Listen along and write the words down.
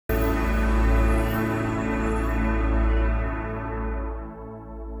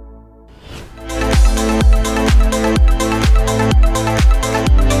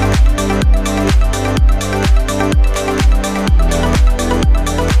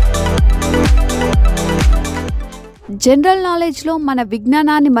General knowledge లో మన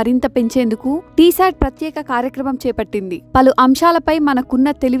విజ్ఞానాన్ని మరింత పెంచేందుకు టీసాట్ ప్రత్యేక కార్యక్రమం చేపట్టింది. పలు అంశాలపై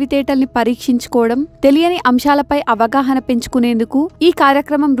మనకున్న తెలివితేటల్ని పరీక్షించుకోవడం, తెలియని అంశాలపై అవగాహన పెంచుకునేందుకు ఈ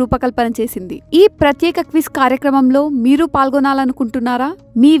కార్యక్రమం రూపకల్పన చేసింది. ఈ ప్రత్యేక క్విజ్ కార్యక్రమంలో మీరు పాల్గొనాలనుకుంటున్నారా?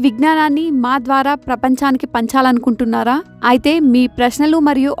 మీ విజ్ఞానాన్ని మా ద్వారా ప్రపంచానికి పంచాలనుకుంటున్నారా? అయితే మీ ప్రశ్నలు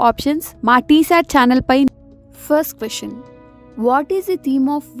మరియు ఆప్షన్స్ మా T-SAT channel pi. First question, what is the theme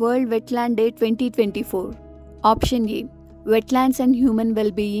of world wetland day 2024? Option A, Wetlands and Human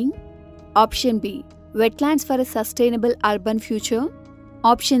Well-being. Option B, Wetlands for a Sustainable Urban Future.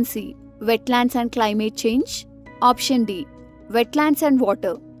 Option C, Wetlands and Climate Change. Option D, Wetlands and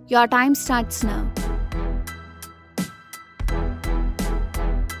Water. Your time starts now.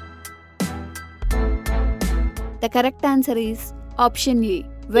 The correct answer is Option A,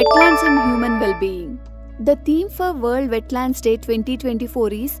 Wetlands and Human Well-being. The theme for World Wetlands Day 2024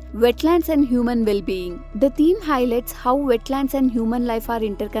 is Wetlands and Human Well-being. The theme highlights how wetlands and human life are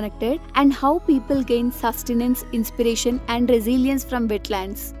interconnected and how people gain sustenance, inspiration and resilience from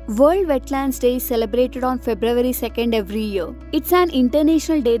wetlands. World Wetlands Day is celebrated on February 2nd every year. It's an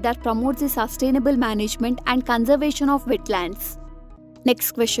international day that promotes the sustainable management and conservation of wetlands.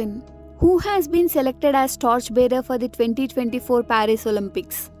 Next question. Who has been selected as torchbearer for the 2024 Paris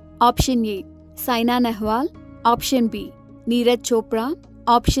Olympics? Option A, Saina Nehwal. Option B, Neeraj Chopra.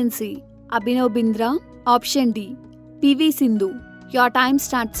 Option C, Abhinav Bindra. Option D, PV Sindhu. Your time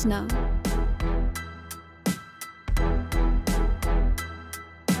starts now.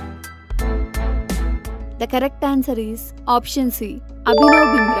 The correct answer is Option C, Abhinav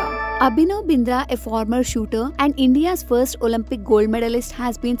Bindra. Abhinav Bindra, a former shooter and India's first Olympic gold medalist,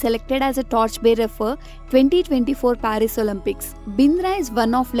 has been selected as a torchbearer for 2024 Paris Olympics. Bindra is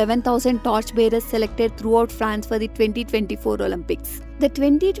one of 11,000 torchbearers selected throughout France for the 2024 Olympics. The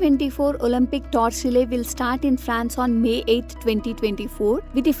 2024 Olympic torch relay will start in France on May 8, 2024,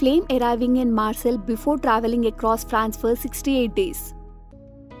 with the flame arriving in Marseille before traveling across France for 68 days.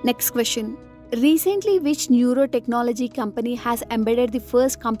 Next question. Recently, which neurotechnology company has embedded the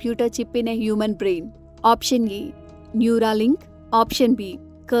first computer chip in a human brain? Option A, Neuralink. Option B,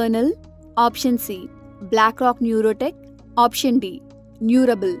 Kernel. Option C, BlackRock Neurotech. Option D,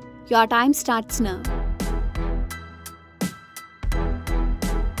 Neurable. Your time starts now.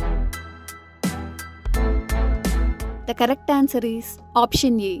 The correct answer is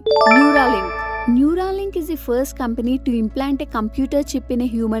Option A, Neuralink. Neuralink is the first company to implant a computer chip in a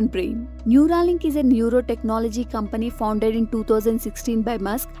human brain. Neuralink is a neurotechnology company founded in 2016 by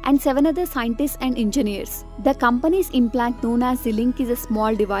Musk and 7 other scientists and engineers. The company's implant, known as the Link, is a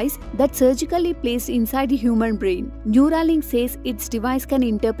small device that's surgically placed inside the human brain. Neuralink says its device can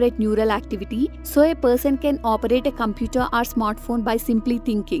interpret neural activity, so a person can operate a computer or smartphone by simply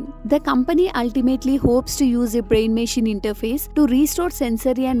thinking. The company ultimately hopes to use a brain-machine interface to restore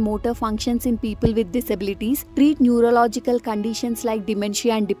sensory and motor functions in people with disabilities, treat neurological conditions like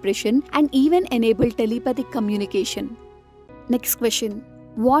dementia and depression, and even enable telepathic communication. Next question.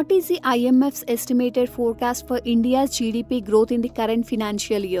 What is the IMF's estimated forecast for India's GDP growth in the current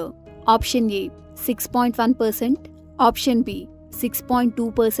financial year? Option A, 6.1%. Option B,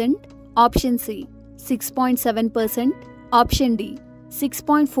 6.2%. Option C, 6.7%. Option D,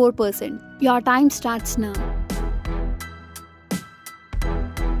 6.4%. Your time starts now.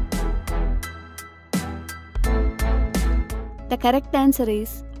 The correct answer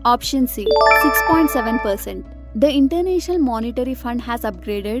is Option C, 6.7%. The International Monetary Fund has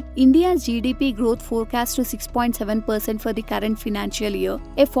upgraded India's GDP growth forecast to 6.7% for the current financial year,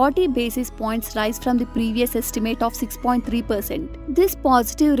 a 40 basis points rise from the previous estimate of 6.3%. This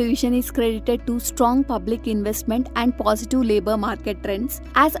positive revision is credited to strong public investment and positive labor market trends,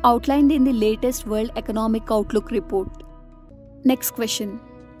 as outlined in the latest World Economic Outlook report. Next question.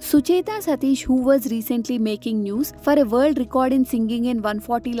 Suchetha Satish, who was recently making news for a world record in singing in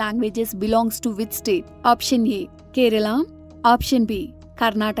 140 languages, belongs to which state? Option A, Kerala. Option B,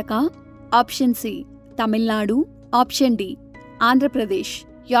 Karnataka. Option C, Tamil Nadu. Option D, Andhra Pradesh.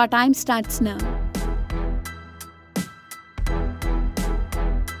 Your time starts now.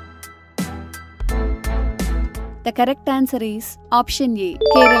 The correct answer is Option A,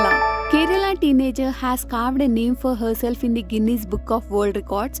 Kerala. Kerala teenager has carved a name for herself in the Guinness Book of World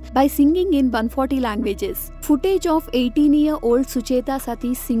Records by singing in 140 languages. Footage of 18-year-old Suchetha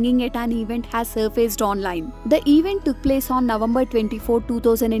Satish singing at an event has surfaced online. The event took place on November 24,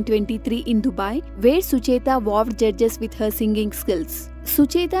 2023 in Dubai, where Suchetha wowed judges with her singing skills.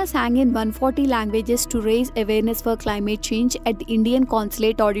 Suchetha sang in 140 languages to raise awareness for climate change at the Indian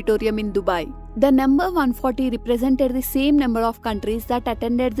Consulate Auditorium in Dubai. The number 140 represented the same number of countries that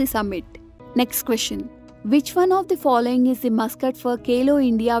attended the summit. Next question. Which one of the following is the mascot for 𝗨𝗏𝗀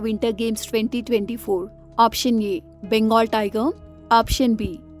India Winter Games 2024? Option A, Bengal tiger. Option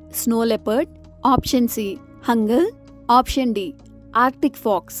B, snow leopard. Option C, hunger. Option D, Arctic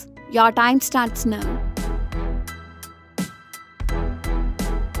fox. Your time starts now.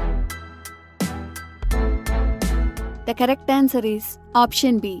 The correct answer is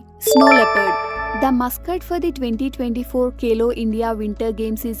option B, snow leopard. The mascot for the 2024 𝗨𝗏𝗀 India Winter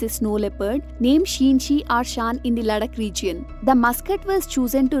Games is a snow leopard named 𝗫𝗫𝗲𝗏 in the Ladakh region. The mascot was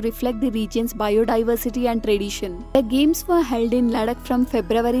chosen to reflect the region's biodiversity and tradition. The games were held in Ladakh from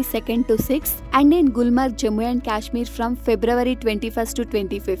February 2nd to 6th and in Gulmarg, Jammu and Kashmir from February 21st to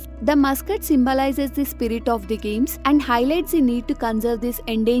 25th. The mascot symbolizes the spirit of the games and highlights the need to conserve this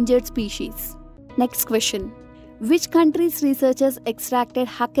endangered species. Next question. Which country's researchers extracted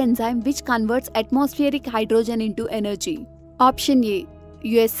HUC enzyme which converts atmospheric hydrogen into energy? Option A,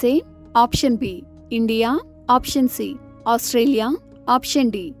 USA. Option B, India. Option C, Australia. Option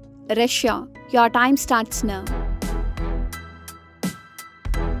D, Russia. Your time starts now.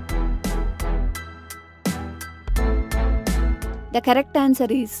 The correct answer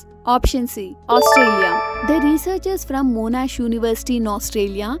is option C, Australia. The researchers from Monash University in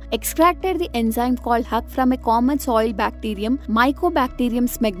Australia extracted the enzyme called HUC from a common soil bacterium, Mycobacterium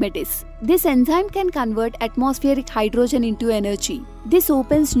smegmatis. This enzyme can convert atmospheric hydrogen into energy. This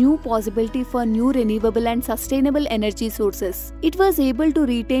opens new possibility for new renewable and sustainable energy sources. It was able to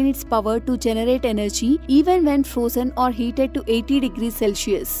retain its power to generate energy even when frozen or heated to 80 degrees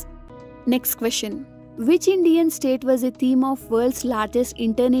Celsius. Next question. Which Indian state was the theme of world's largest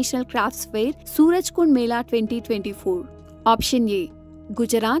international crafts fair, 𝗬𝗏𝗃𝗀 Mela 2024? Option A,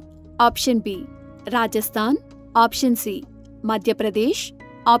 Gujarat. Option B, Rajasthan. Option C, Madhya Pradesh.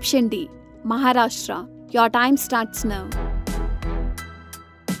 Option D, Maharashtra. Your time starts now.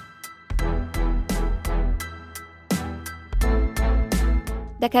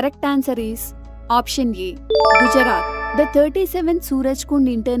 The correct answer is option A, Gujarat. The 37th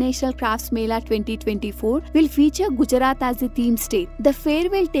𝗬𝗏𝗃𝗀 International Crafts Mela 2024 will feature Gujarat as the theme state. The fair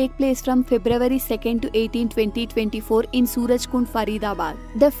will take place from February 2nd to 18, 2024 in 𝗬𝗏𝗃𝗀 Faridabad.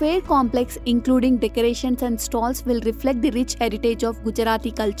 The fair complex, including decorations and stalls, will reflect the rich heritage of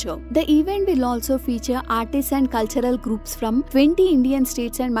Gujarati culture. The event will also feature artists and cultural groups from 20 Indian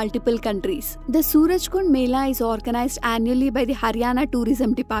states and multiple countries. The 𝗬𝗏𝗃𝗀 Mela is organized annually by the Haryana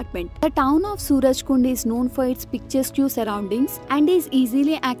Tourism Department. The town of 𝗬𝗏𝗃𝗀 is known for its picturesque surroundings and is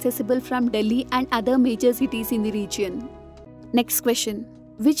easily accessible from Delhi and other major cities in the region. Next question.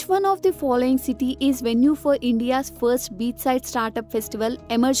 Which one of the following city is venue for India's first beachside startup festival,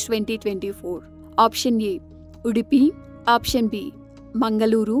 𝗏𝗏𝗡 2024? Option A, Udupi. Option B,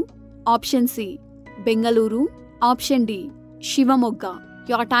 Mangaluru. Option C, Bengaluru. Option D, Shivamogga.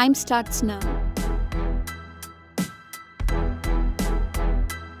 Your time starts now.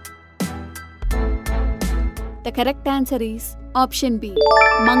 The correct answer is option B,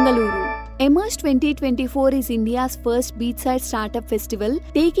 Mangaluru. 𝗏𝗏𝗃𝗀𝗃𝗀 2024 is India's first beachside startup festival,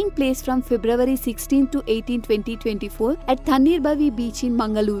 taking place from February 16 to 18, 2024 at 𝗏𝗏𝗏𝗏𝗏 beach in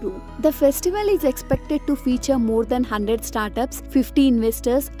Mangaluru. The festival is expected to feature more than 100 startups, 50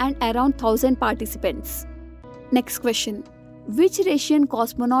 investors and around 1,000 participants. Next question. Which Russian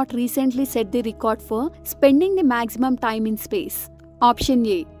cosmonaut recently set the record for spending the maximum time in space? Option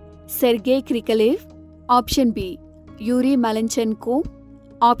A, Sergei Krikalev. Option B, Yuri Malenchenko.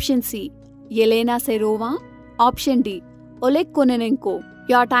 Option C, Yelena Serova. Option D, Oleg Kononenko.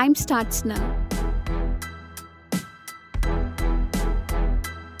 Your time starts now.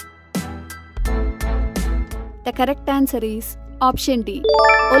 The correct answer is option D,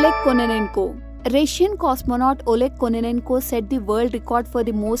 Oleg Kononenko. Russian cosmonaut Oleg Kononenko set the world record for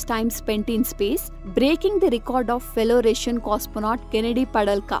the most time spent in space, breaking the record of fellow Russian cosmonaut Gennady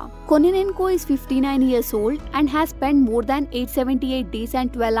Padalka. Kononenko is 59 years old and has spent more than 878 days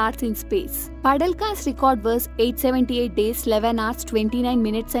and 12 hours in space. Padalka's record was 878 days, 11 hours, 29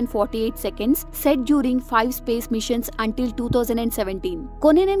 minutes and 48 seconds, set during 5 space missions until 2017.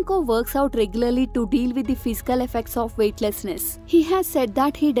 Kononenko works out regularly to deal with the physical effects of weightlessness. He has said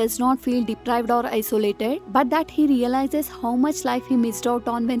that he does not feel deprived or isolated, but that he realizes how much life he missed out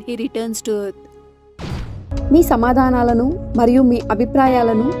on when he returns to Earth. మీ సమాధానాలను మరియు మీ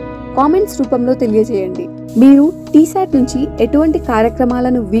అభిప్రాయాలను comments రూపంలో తెలియజేయండి. మీరు టీసాట్ నుంచి ఎటువంటి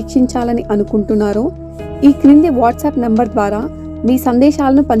కార్యక్రమాలను వీక్షించాలని అనుకుంటున్నారో ఈ క్రింది వాట్సాప్ నంబర్ ద్వారా మీ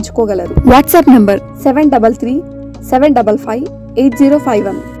సందేశాలను పంచుకోగలరు. WhatsApp number 733 755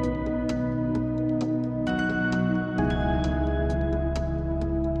 8051.